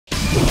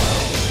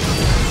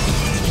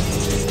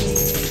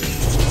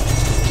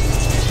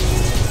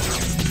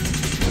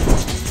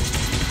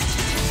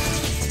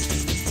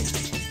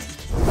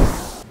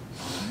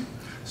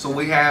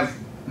we have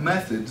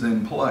methods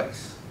in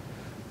place,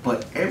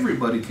 but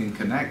everybody can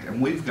connect,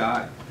 and we've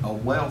got a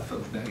wealth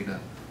of data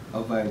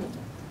available.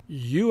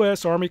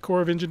 U.S. Army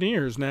Corps of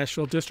Engineers,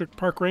 Nashville District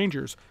Park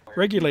Rangers,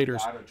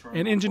 regulators,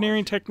 and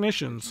engineering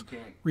technicians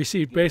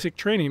received basic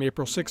training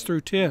April 6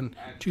 through 10,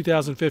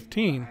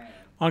 2015,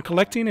 on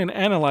collecting and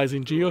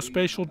analyzing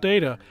geospatial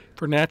data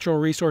for natural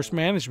resource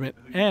management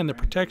and the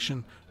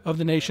protection of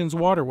the nation's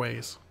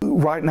waterways.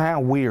 Right now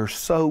we are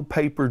so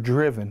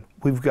paper-driven.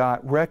 We've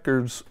got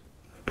records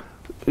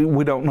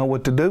we don't know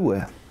what to do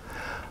with.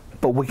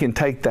 But we can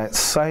take that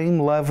same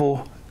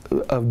level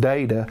of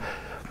data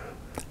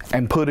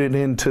and put it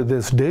into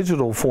this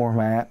digital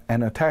format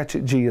and attach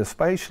it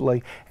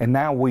geospatially, and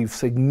now we've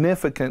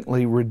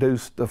significantly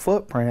reduced the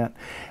footprint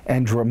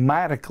and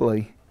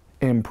dramatically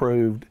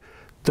improved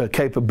the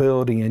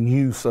capability and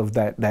use of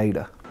that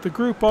data. The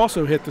group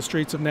also hit the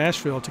streets of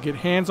Nashville to get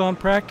hands-on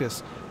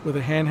practice with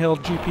a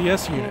handheld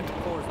GPS unit.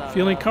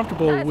 Feeling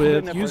comfortable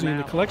with using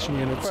the collection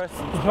units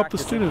will help the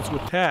students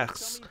with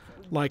tasks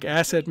like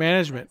asset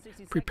management,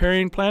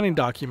 preparing planning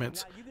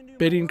documents,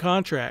 bidding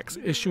contracts,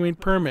 issuing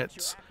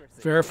permits,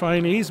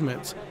 verifying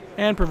easements,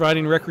 and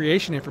providing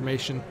recreation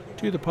information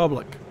to the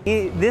public.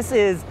 This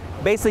is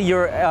basically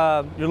your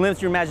limits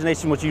to your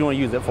imagination what you want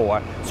to use it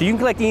for. So you can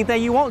collect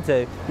anything you want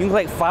to. You can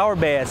collect flower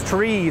beds,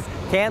 trees,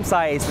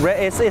 campsites.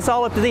 It's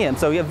all up to them.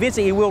 So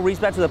eventually it will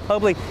reach back to the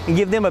public and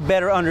give them a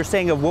better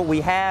understanding of what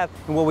we have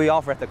and what we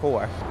offer at the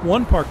Corps.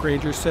 One park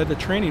ranger said the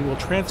training will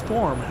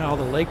transform how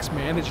the lakes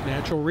manage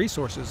natural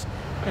resources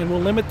and will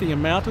limit the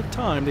amount of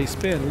time they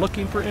spend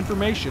looking for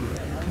information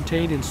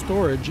contained in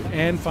storage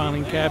and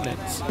filing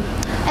cabinets.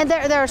 And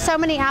there are so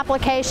many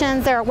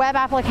applications. There are web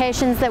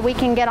applications that we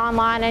can get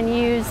online and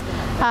use.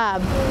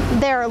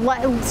 There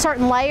are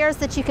certain layers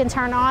that you can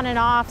turn on and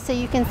off so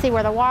you can see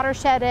where the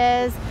watershed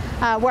is,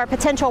 where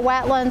potential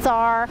wetlands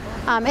are.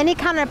 Any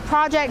kind of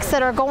projects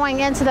that are going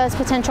into those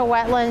potential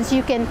wetlands,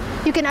 you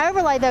can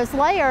overlay those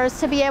layers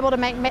to be able to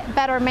make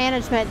better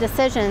management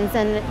decisions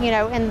and,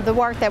 in the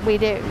work that we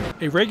do.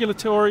 A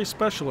regulatory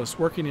specialist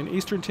working in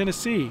Eastern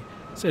Tennessee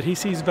said he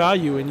sees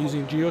value in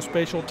using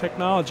geospatial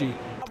technology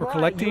for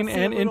collecting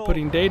and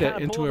inputting data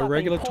into a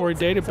regulatory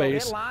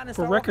database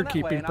for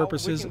record-keeping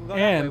purposes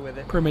and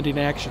permitting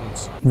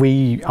actions.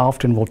 We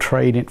often will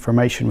trade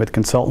information with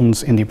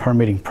consultants in the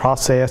permitting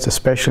process,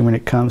 especially when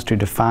it comes to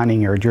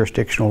defining our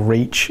jurisdictional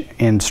reach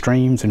in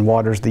streams and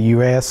waters of the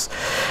U.S.,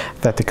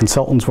 that the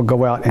consultants will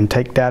go out and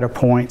take data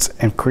points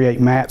and create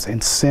maps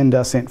and send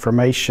us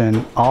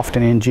information,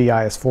 often in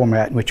GIS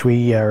format, which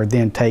we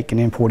then take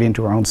and import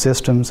into our own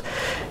systems,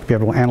 be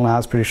able to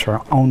analyze, produce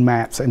our own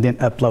maps, and then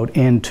upload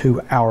into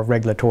our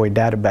regulatory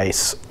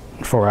database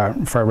for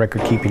our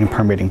record keeping and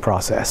permitting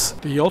process.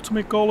 The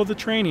ultimate goal of the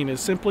training is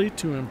simply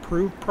to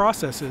improve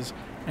processes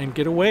and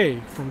get away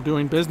from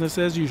doing business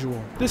as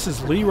usual. This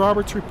is Lee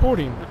Roberts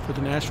reporting for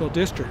the Nashville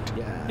District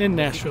in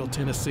Nashville,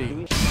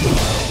 Tennessee.